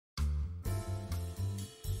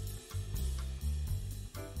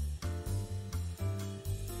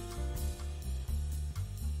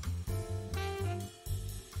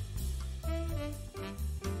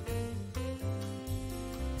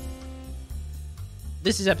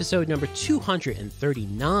This is episode number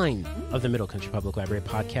 239 of the Middle Country Public Library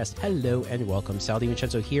podcast. Hello and welcome. Sal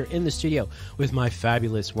DiVincenzo here in the studio with my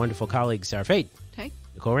fabulous, wonderful colleagues, Sarah Fate. Hey.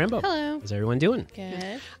 Nicole Rambo. Hello. How's everyone doing?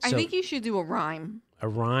 Good. I think you should do a rhyme. A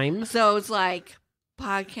rhyme? So it's like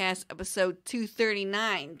podcast episode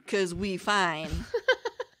 239 because we fine.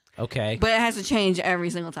 Okay. But it has to change every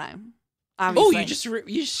single time. Obviously. Oh,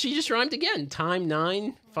 she just rhymed again. Time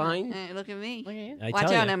 9, fine. Hey, look at me. I Watch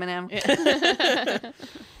tell out, ya. Eminem.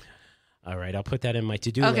 All right, I'll put that in my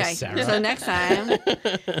to-do Okay, list, Sarah. so next time,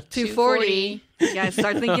 240. You guys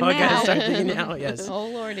start thinking now. I gotta start thinking now, yes. Oh,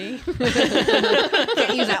 Lordy.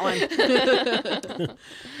 Can't use that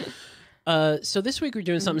one. So this week we're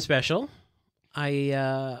doing something special.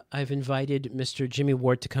 I've invited Mr. Jimmy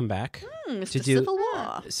Ward to come back Mr. to do Civil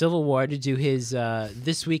War. Civil War to do his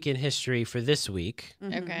This Week in History for this week.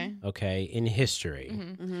 Okay. Okay, in history.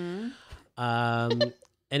 Mm-hmm.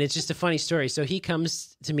 And it's just a funny story. So he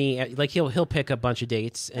comes to me, like he'll pick a bunch of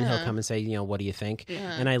dates and he'll come and say, you know, what do you think?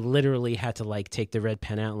 And I literally had to like take the red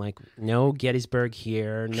pen out and like, no Gettysburg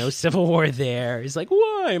here, no Civil War there. He's like,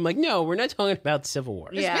 why? I'm like, no, we're not talking about Civil War.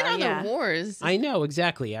 There's been other wars. I know,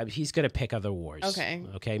 exactly. He's going to pick other wars. Okay.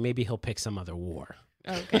 Okay, maybe he'll pick some other war.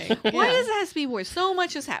 Okay. Why does it have to be war? So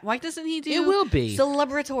much has happened. Why doesn't he do It will be.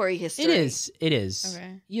 celebratory history? It is.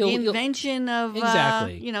 Okay. The invention of,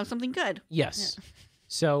 Exactly. something good. Yes.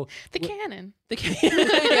 So The cannon. the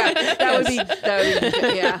Yeah, that would be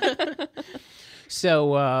yeah.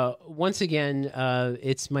 So once again,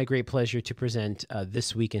 it's my great pleasure to present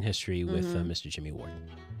This Week in History with Mr. Jimmy Ward.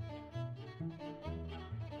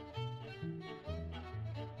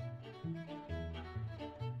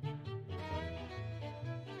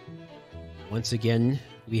 Once again,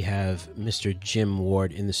 we have Mr. Jim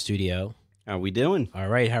Ward in the studio. How we doing? All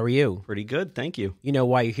right, how are you? Pretty good, thank you. You know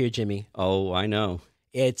why you're here, Jimmy. Oh, I know.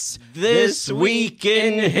 It's This Week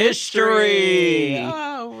in History.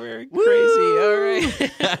 Oh, we're crazy. All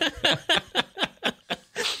right.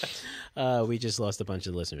 We just lost a bunch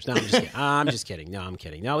of listeners. No, I'm just kidding. I'm just kidding. No, I'm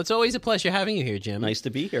kidding. No, it's always a pleasure having you here, Jim. Nice to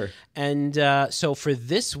be here. And so for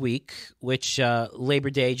this week, which Labor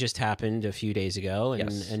Day just happened a few days ago,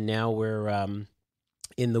 and, Yes. and now we're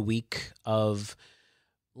in the week of,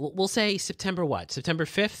 we'll say September what? September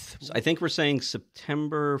 5th? I think we're saying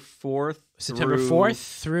September 4th. September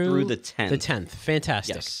 4th through the 10th. The 10th.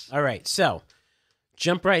 Fantastic. Yes. All right. So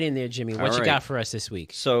jump right in there, Jimmy. What All you right. got for us this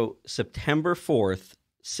week? So September 4th,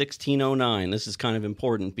 1609. This is kind of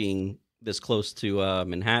important being this close to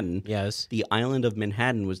Manhattan. Yes. The island of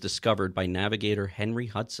Manhattan was discovered by navigator Henry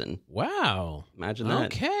Hudson. Wow. Imagine that.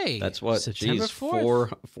 Okay. That's what, September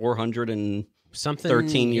 400 and something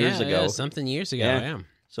 13 years yeah, ago. Yeah, something years ago. Yeah. Yeah.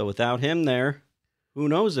 So without him there, who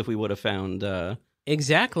knows if we would have found,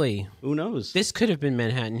 Exactly. who knows? This could have been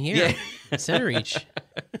Manhattan here. Yeah. Center Reach.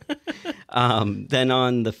 Then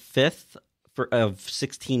on the 5th of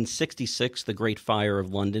 1666, the Great Fire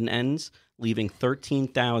of London ends, leaving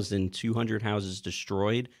 13,200 houses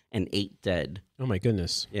destroyed and 8 dead. Oh my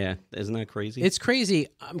goodness. Yeah, isn't that crazy? It's crazy.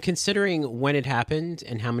 I'm considering when it happened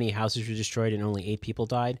and how many houses were destroyed and only 8 people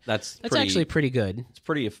died. That's actually pretty good. It's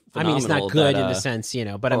pretty I phenomenal. mean, it's not good that, in the sense,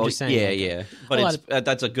 but I'm just saying. Yeah, like, yeah. But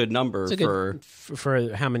that's a good number it's a good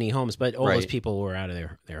for how many homes, but all those Right. people were out of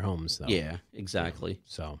their homes, though. Yeah, exactly.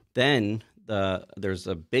 So Then there's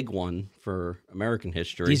a big one for American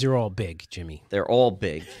history. these are all big, Jimmy. They're all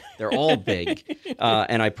big. They're all big.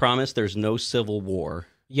 And I promise there's no Civil War.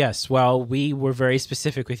 Yes. Well, we were very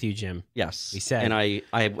specific with you, Jim. Yes. We said. And I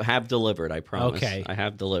have delivered, I promise. Okay. I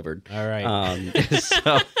have delivered. All right.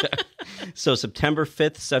 So September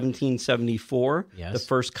 5th, 1774, Yes. the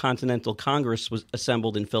first Continental Congress was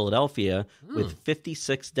assembled in Philadelphia with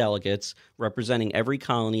 56 delegates representing every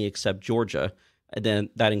colony except Georgia. And then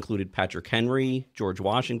that included Patrick Henry, George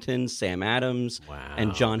Washington, Sam Adams, Wow.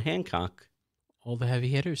 and John Hancock. All the heavy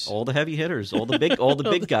hitters. All the heavy hitters, all the big guys. All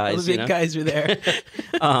the big guys were there.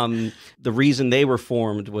 The reason they were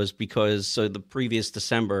formed was because the previous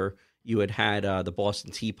December you had the Boston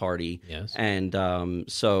Tea Party, Yes. and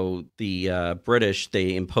so the British,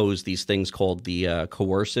 they imposed these things called the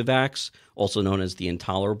Coercive Acts, also known as the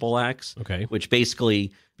Intolerable Acts, Okay. which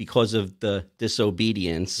basically, because of the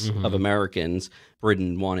disobedience of Americans,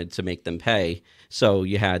 Britain wanted to make them pay. So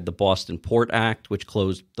you had the Boston Port Act, which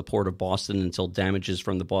closed the port of Boston until damages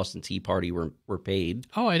from the Boston Tea Party were paid.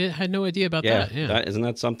 Oh, I had no idea about that. Yeah. Isn't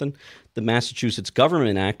that something? The Massachusetts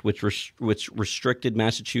Government Act, which restricted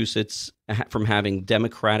Massachusetts from having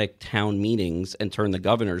democratic town meetings and turned the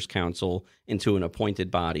governor's council into an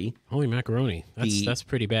appointed body. Holy macaroni. That's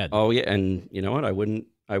pretty bad. Oh yeah, and you know what? I wouldn't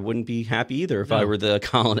I wouldn't be happy either if I were the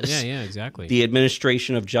colonists. Yeah, exactly. The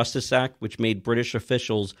Administration of Justice Act, which made British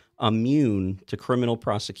officials immune to criminal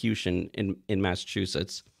prosecution in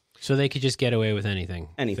Massachusetts. So they could just get away with anything.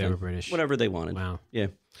 Anything. If they were British. Whatever they wanted. Wow. Yeah.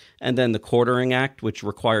 And then the Quartering Act, which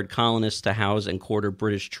required colonists to house and quarter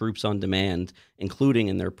British troops on demand, including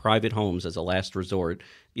in their private homes as a last resort.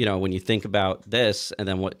 You know, when you think about this, and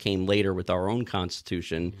then what came later with our own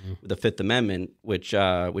Constitution, the Fifth Amendment, which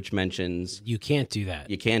mentions You can't do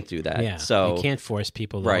that. you can't do that. Yeah. So you can't force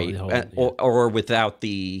people to right, or without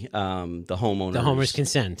the homeowner. The homeowner's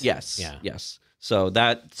consent. Yes. Yeah. Yes. So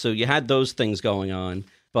you had those things going on,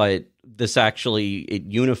 but this actually it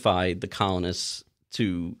unified the colonists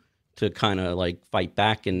to kind of like fight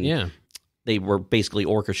back, and they were basically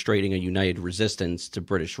orchestrating a united resistance to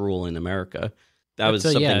British rule in America. That was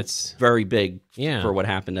something very big for what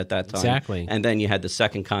happened at that time. Exactly. And then you had the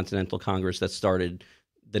Second Continental Congress that started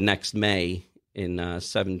the next May in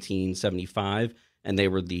 1775, and they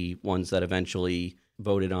were the ones that eventually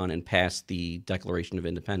voted on and passed the Declaration of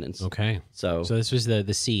Independence. Okay. So this was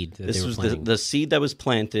the seed that this they were was planting. the seed that was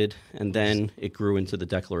planted, and then it grew into the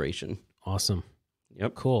Declaration. Awesome.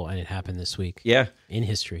 Yep. Cool. And it happened this week. Yeah. In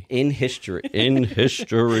history. In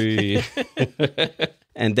history.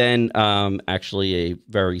 And then actually a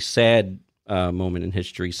very sad moment in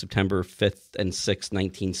history, September 5th and 6th,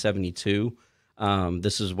 1972.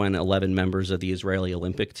 This is when 11 members of the Israeli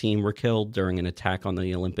Olympic team were killed during an attack on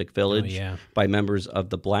the Olympic Village by members of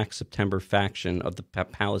the Black September faction of the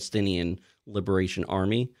Palestinian Liberation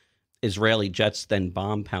Army. Israeli jets then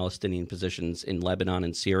bombed Palestinian positions in Lebanon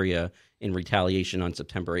and Syria in retaliation on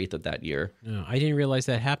September 8th of that year. No, I didn't realize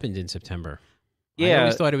that happened in September. Yeah. I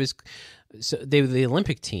always thought it was... So they were the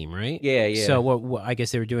Olympic team, right? Yeah. So what I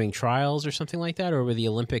guess they were doing trials or something like that, or were the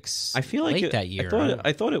Olympics I feel like late that year?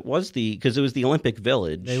 I thought it was because it was the Olympic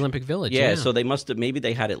Village. The Olympic Village, Yeah, so they must have, maybe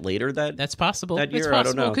they had it later That's possible. that year. It's I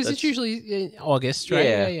don't know. because it's usually in August,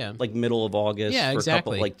 right? Yeah. Like middle of August for a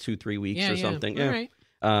couple, like 2-3 weeks or something. All Yeah. right.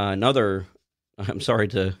 Another, I'm sorry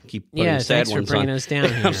to keep putting sad thanks ones for bringing on. us down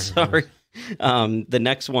here. I'm sorry. The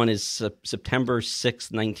next one is September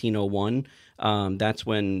 6th, 1901. That's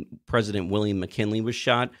when President William McKinley was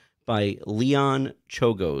shot by Leon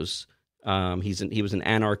Chogos. He was an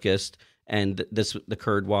anarchist, and this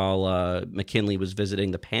occurred while McKinley was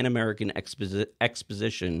visiting the Pan American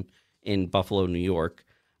Exposition in Buffalo, New York.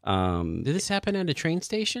 Did this happen at a train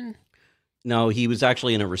station? No, he was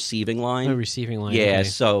actually in a receiving line. A receiving line. Yeah, okay.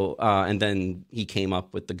 so and then he came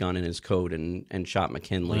up with the gun in his coat and shot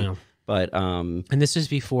McKinley. Wow. But and this was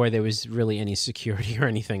before there was really any security or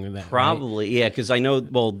anything with that. probably, right? yeah, because I know.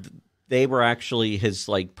 Well, they were actually his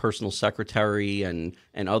like personal secretary and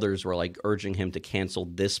others were like urging him to cancel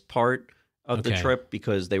this part of the trip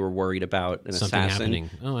because they were worried about an Something assassin happening.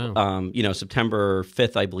 Oh wow. September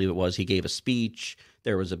 5th, I believe it was. He gave a speech.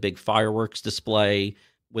 There was a big fireworks display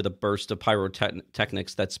with a burst of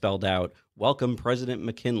pyrotechnics that spelled out, "Welcome, President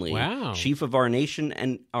McKinley, Wow. Chief of our nation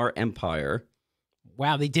and our empire."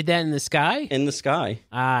 Wow, they did that in the sky? In the sky.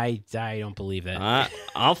 I don't believe that.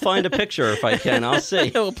 I'll find a picture if I can. I'll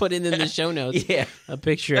see. We'll put it in the show notes. Yeah, a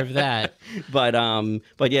picture of that. But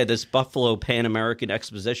yeah, this Buffalo Pan American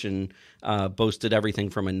Exposition boasted everything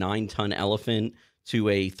from a 9-ton elephant to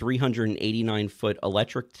a 389-foot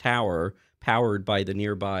electric tower powered by the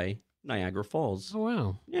nearby Niagara Falls. Oh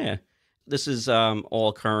wow. Yeah, this is all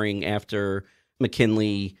occurring after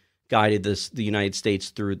McKinley guided the United States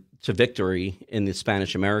to victory in the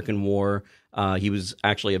Spanish-American War. He was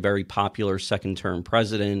actually a very popular second-term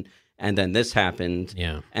president, and then this happened.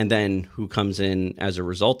 Yeah. And then who comes in as a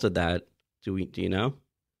result of that? Do you know?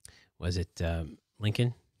 Was it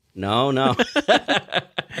Lincoln? No.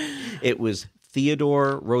 It was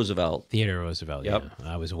Theodore Roosevelt. Theodore Roosevelt. Yep.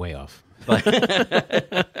 Yeah, I was way off.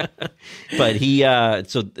 But he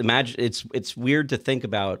so imagine it's weird to think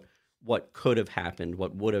about what could have happened,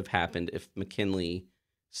 what would have happened if McKinley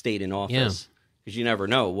stayed in office, because you never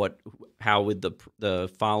know how would the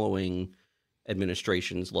following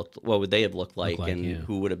administrations look, what would they have looked like,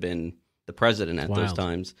 who would have been the president at those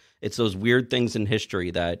times. It's those weird things in history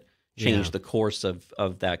that change the course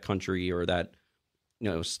of that country or that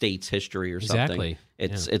state's history or something.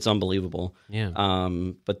 Exactly. It's unbelievable. Yeah.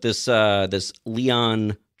 But this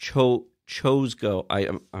Leon Chosgo,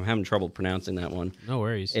 I'm having trouble pronouncing that one. No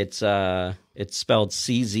worries. It's spelled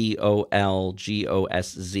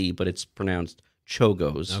Czolgosz, but it's pronounced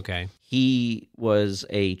Chogos. Okay. He was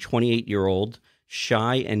a 28-year-old,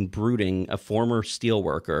 shy and brooding, a former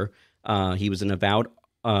steelworker. He was an avowed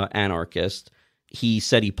anarchist. He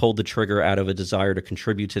said he pulled the trigger out of a desire to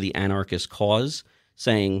contribute to the anarchist cause.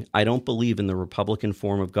 saying, "I don't believe in the Republican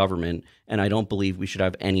form of government, and I don't believe we should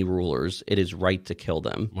have any rulers. It is right to kill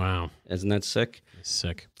them." Wow. Isn't that sick?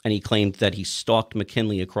 Sick. And he claimed that he stalked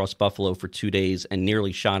McKinley across Buffalo for 2 days and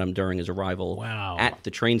nearly shot him during his arrival Wow. at the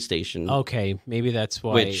train station. Okay, maybe that's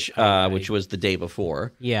why. Which was the day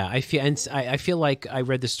before. Yeah, I feel like I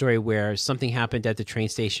read the story where something happened at the train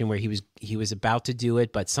station where he was about to do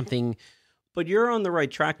it, but something. But you're on the right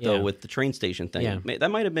track though Yeah. with the train station thing. Yeah. That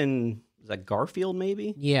might have been. Is that Garfield?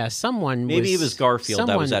 Maybe. Yeah, Maybe it was Garfield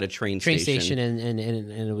that was at a train station and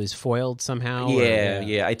it was foiled somehow.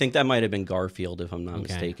 Yeah. I think that might have been Garfield if I'm not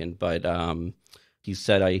mistaken. But he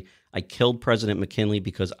said, I killed President McKinley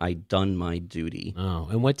because I done my duty. Oh,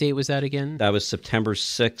 and what date was that again? That was September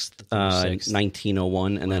 6th,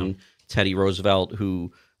 1901. And then Teddy Roosevelt,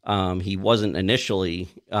 who he wasn't initially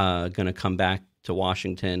going to come back to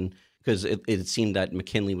Washington because it seemed that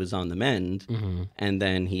McKinley was on the mend. Mm-hmm. And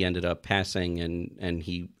then he ended up passing, and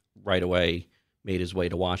he right away made his way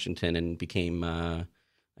to Washington and became, I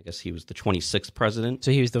guess he was the 26th president.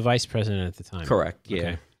 So he was the vice president at the time. Correct,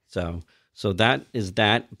 yeah. Okay. So that is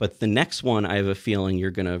that. But the next one, I have a feeling you're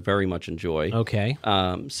going to very much enjoy. Okay.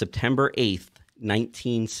 September 8th,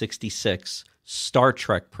 1966, Star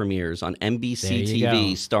Trek premieres on NBC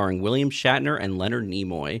TV, starring William Shatner and Leonard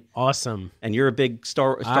Nimoy. Awesome. And you're a big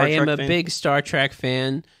Star Trek fan? I am a big Star Trek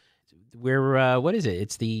fan. We're, what is it?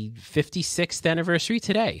 It's the 56th anniversary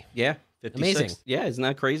today. Yeah. 56. Amazing. Yeah, isn't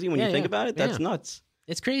that crazy when you think about it? That's nuts.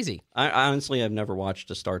 It's crazy. I honestly, I've never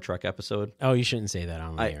watched a Star Trek episode. Oh, you shouldn't say that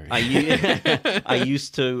on the air. I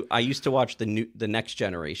used to watch the Next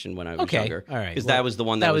Generation when I was younger. All right, because that was the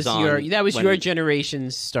one that was on. Your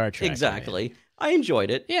generation's Star Trek. Exactly. Right? I enjoyed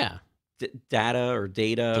it. Yeah. Data.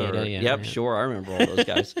 Yeah. Sure, I remember all those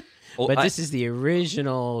guys. But this is the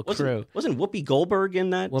original crew. Wasn't Whoopi Goldberg in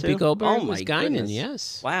that? Whoopi too? Goldberg oh was my Guinan. goodness.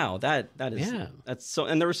 Yes. Wow, that's so.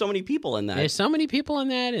 And there were so many people in that. There's so many people in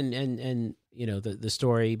that, and you know the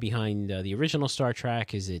story behind the original Star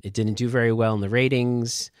Trek is it didn't do very well in the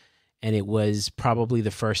ratings, and it was probably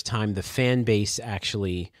the first time the fan base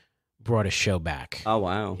actually brought a show back. Oh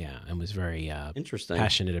wow. Yeah, and was very interesting,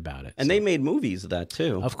 passionate about it. And they made movies of that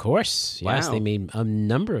too. Of course, yes, wow. They made a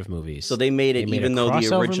number of movies. So they made it even though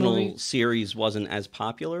the original movie. Series wasn't as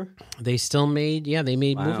popular. They still made, they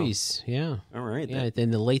made wow. movies. Yeah. All right. Yeah, in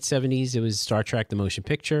the late 70s, it was Star Trek: The Motion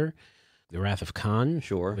Picture, The Wrath of Khan,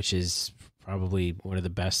 sure, which is probably one of the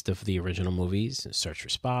best of the original movies. Search for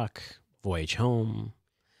Spock, Voyage Home.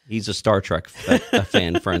 He's a Star Trek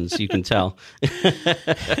fan, friends. You can tell.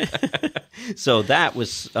 So that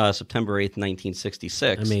was September 8th,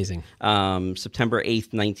 1966. Amazing. September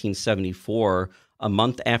 8th, 1974, a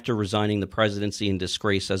month after resigning the presidency in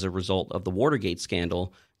disgrace as a result of the Watergate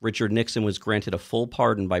scandal, Richard Nixon was granted a full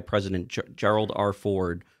pardon by President Gerald R.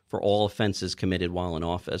 Ford for all offenses committed while in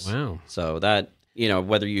office. Wow. So that,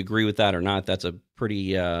 whether you agree with that or not, that's a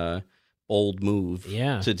pretty bold move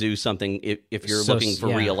to do something if you're looking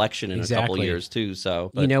for re-election in a couple years too. So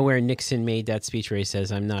where Nixon made that speech where he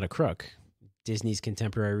says, "I'm not a crook." Disney's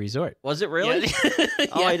Contemporary Resort. Was it really? Yeah.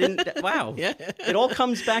 Oh, I didn't. Wow. Yeah. It all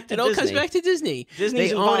comes back to Disney. It all comes back to Disney.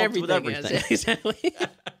 Disney's they involved own everything. with everything. Yes, exactly.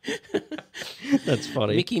 That's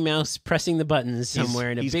funny. Mickey Mouse pressing the buttons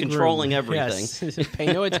somewhere in a big room. He's controlling everything. Yes.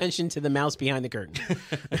 Pay no attention to the mouse behind the curtain.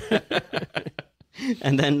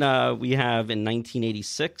 And then we have in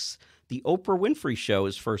 1986, the Oprah Winfrey Show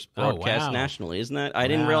is first broadcast nationally. Isn't that? I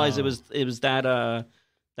didn't realize it was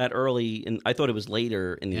that early, and I thought it was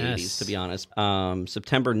later in the 80s, to be honest.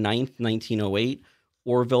 September 9th, 1908,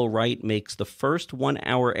 Orville Wright makes the first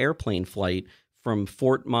 1-hour airplane flight from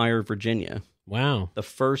Fort Myer, Virginia. Wow. The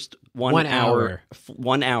first 1 hour.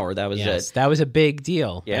 1 hour, that was it. That was a big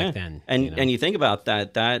deal back then. And you think about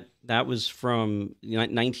that was from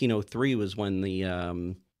 1903 was when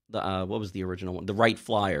the what was the original one? The Wright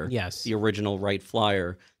Flyer. Yes. The original Wright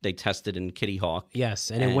Flyer. They tested in Kitty Hawk. Yes,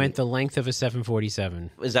 and it went the length of a 747.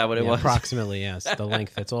 Is that what it was? Approximately, yes. The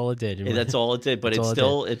length. That's all it did. That's all it did. But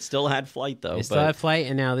it still had flight, though. It still had flight,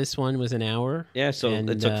 and now this one was an hour. Yeah, so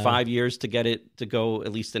it took 5 years to get it to go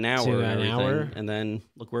at least an hour. And then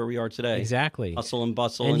look where we are today. Exactly. Hustle and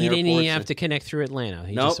bustle. And he didn't even have and... to connect through Atlanta.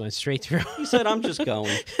 He just went straight through. He said, "I'm just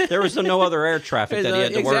going." There was no other air traffic that he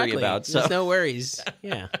had to worry about. So there's no worries.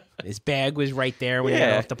 Yeah. His bag was right there when he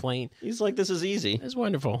got off the plane. He's like, "This is easy. It's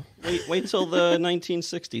wonderful." Wait till the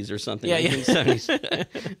 1960s or something. Yeah,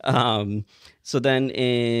 1970s. So then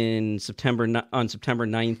on September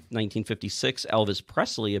 9th, 1956, Elvis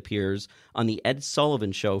Presley appears on the Ed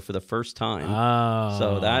Sullivan Show for the first time. Oh.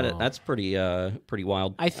 So that's pretty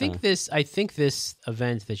wild. I think this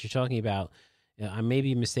event that you're talking about I may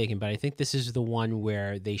be mistaken, but I think this is the one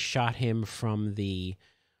where they shot him from the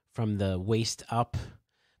waist up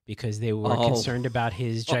because they were concerned about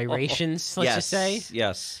his gyrations. Let's just say,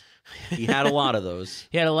 yes. He had a lot of those.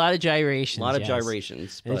 He had a lot of gyrations. A lot of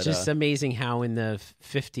gyrations. And it's just amazing how in the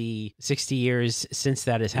 50, 60 years since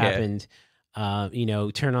that has happened,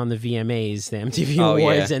 turn on the VMAs, the MTV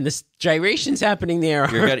Awards, and this gyrations happening there.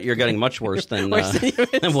 You're getting much worse than what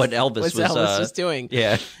Elvis was doing.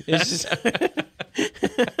 Yeah. It's just...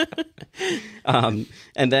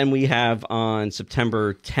 and then we have on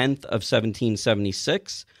September 10th of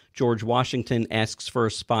 1776, George Washington asks for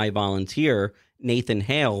a spy volunteer. Nathan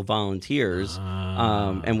Hale volunteers,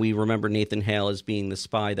 and we remember Nathan Hale as being the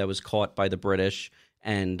spy that was caught by the British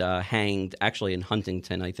and hanged, actually in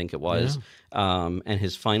Huntington, I think it was. Yeah. And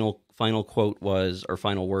his final quote was, or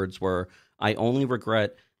final words were, "I only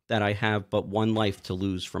regret that I have but one life to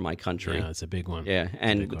lose for my country." Yeah, that's a big one. Yeah,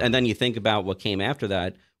 and then you think about what came after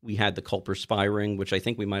that. We had the Culper spy ring, which I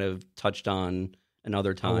think we might have touched on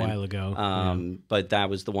another time. A while ago. But that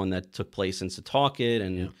was the one that took place in Setauket,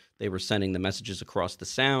 and they were sending the messages across the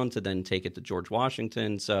Sound to then take it to George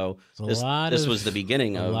Washington. So this was the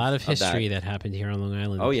beginning of a lot of history that happened here on Long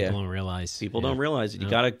Island. People don't realize. People don't realize it. You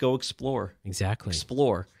got to go explore. Exactly.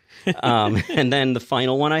 Explore. And then the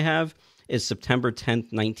final one I have is September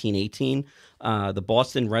 10th, 1918. The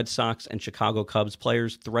Boston Red Sox and Chicago Cubs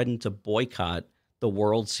players threatened to boycott the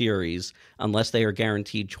World Series unless they are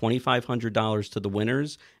guaranteed $2,500 to the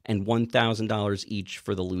winners and $1,000 each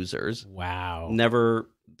for the losers. Wow.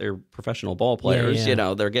 They're professional ball players,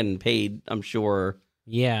 they're getting paid, I'm sure.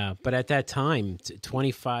 Yeah, but at that time,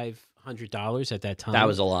 $2,500 at that time. That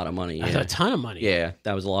was a lot of money. That's a ton of money. Yeah,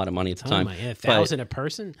 that was a lot of money at the time. $1,000 a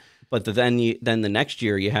person. But then the next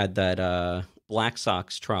year you had that Black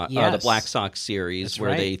Sox the Black Sox series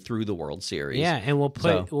where they threw the World Series. Yeah, and we'll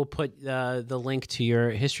put the link to your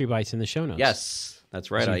History Bites in the show notes. Yes, that's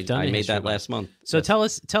right. I made that last month. So tell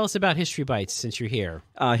us about History Bites since you're here.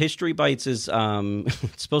 History Bites is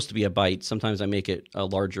it's supposed to be a bite. Sometimes I make it a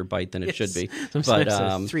larger bite than it should be. Sometimes it's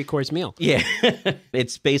a 3-course meal. Yeah,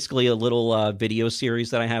 it's basically a little video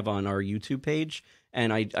series that I have on our YouTube page.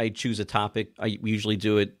 And I choose a topic. I usually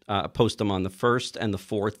do it, post them on the 1st and the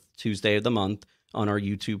 4th Tuesday of the month on our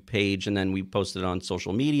YouTube page, and then we post it on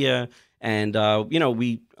social media. And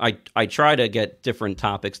I try to get different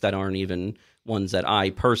topics that aren't even ones that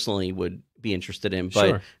I personally would be interested in.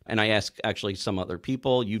 But and I ask actually some other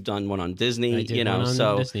people. You've done one on Disney,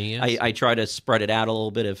 so Disney, yes. I try to spread it out a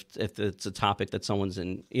little bit if it's a topic that someone's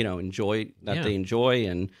they enjoy.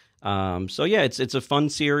 And it's a fun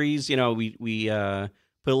series. We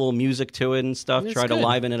put a little music to it and stuff. Try to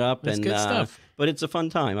liven it up. That's good stuff. But it's a fun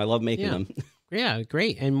time. I love making them. Yeah,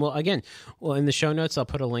 great. And in the show notes, I'll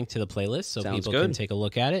put a link to the playlist so people can take a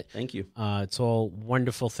look at it. Thank you. It's all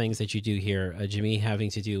wonderful things that you do here, Jimmy, having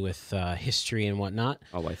to do with history and whatnot.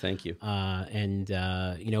 Oh, I thank you.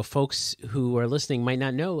 Folks who are listening might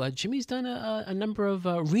not know, Jimmy's done a number of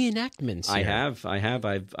reenactments here.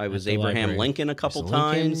 I was Abraham Lincoln a couple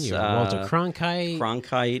times. Walter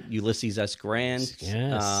Cronkite. Ulysses S. Grant.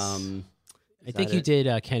 Yes. I think you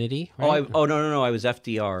did Kennedy, right? No, I was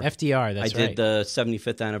FDR. FDR, that's right. I did the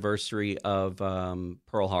 75th anniversary of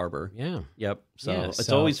Pearl Harbor. Yeah. Yep. So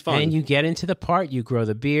it's always fun. And you get into the part, you grow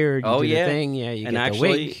the beard, you do the thing. Yeah, you get the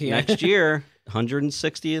wig. Next year,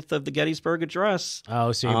 160th of the Gettysburg Address.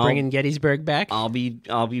 Oh, so you're bringing Gettysburg back? I'll be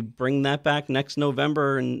bringing that back next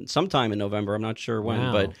November and sometime in November. I'm not sure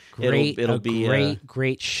when, but it'll be a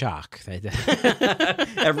great shock.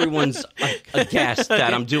 Everyone's aghast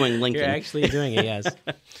that I'm doing Lincoln. You're actually doing it, yes.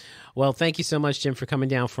 Well, thank you so much, Jim, for coming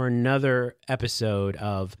down for another episode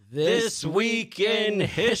of This Week in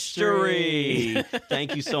History.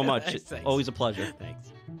 Thank you so much. It's always a pleasure. Thanks.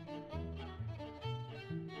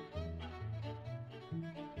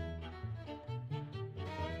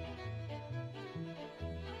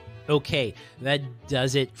 Okay, that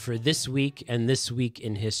does it for this week and This Week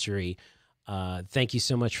in History. Thank you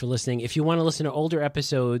so much for listening. If you want to listen to older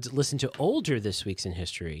episodes, listen to older This Weeks in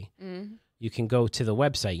History. Mm-hmm. You can go to the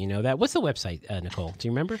website. You know that. What's the website, Nicole? Do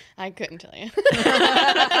you remember? I couldn't tell you.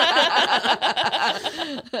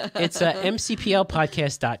 It's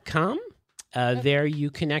mcplpodcast.com. There you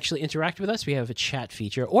can actually interact with us. We have a chat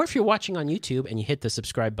feature. Or if you're watching on YouTube and you hit the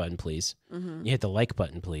subscribe button, please. Mm-hmm. You hit the like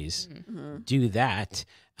button, please. Mm-hmm. Do that.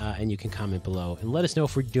 And you can comment below and let us know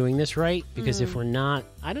if we're doing this right. Because if we're not,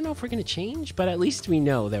 I don't know if we're going to change, but at least we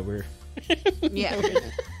know that we're... Yeah.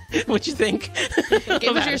 What you think?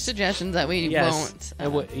 Give us your suggestions that we won't.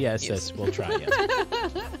 Yes, we'll try.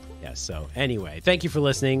 Yes. So anyway, thank you for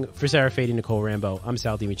listening. For Sarah Fady, Nicole Rambo, I'm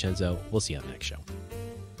Sal DiVincenzo. We'll see you on the next show.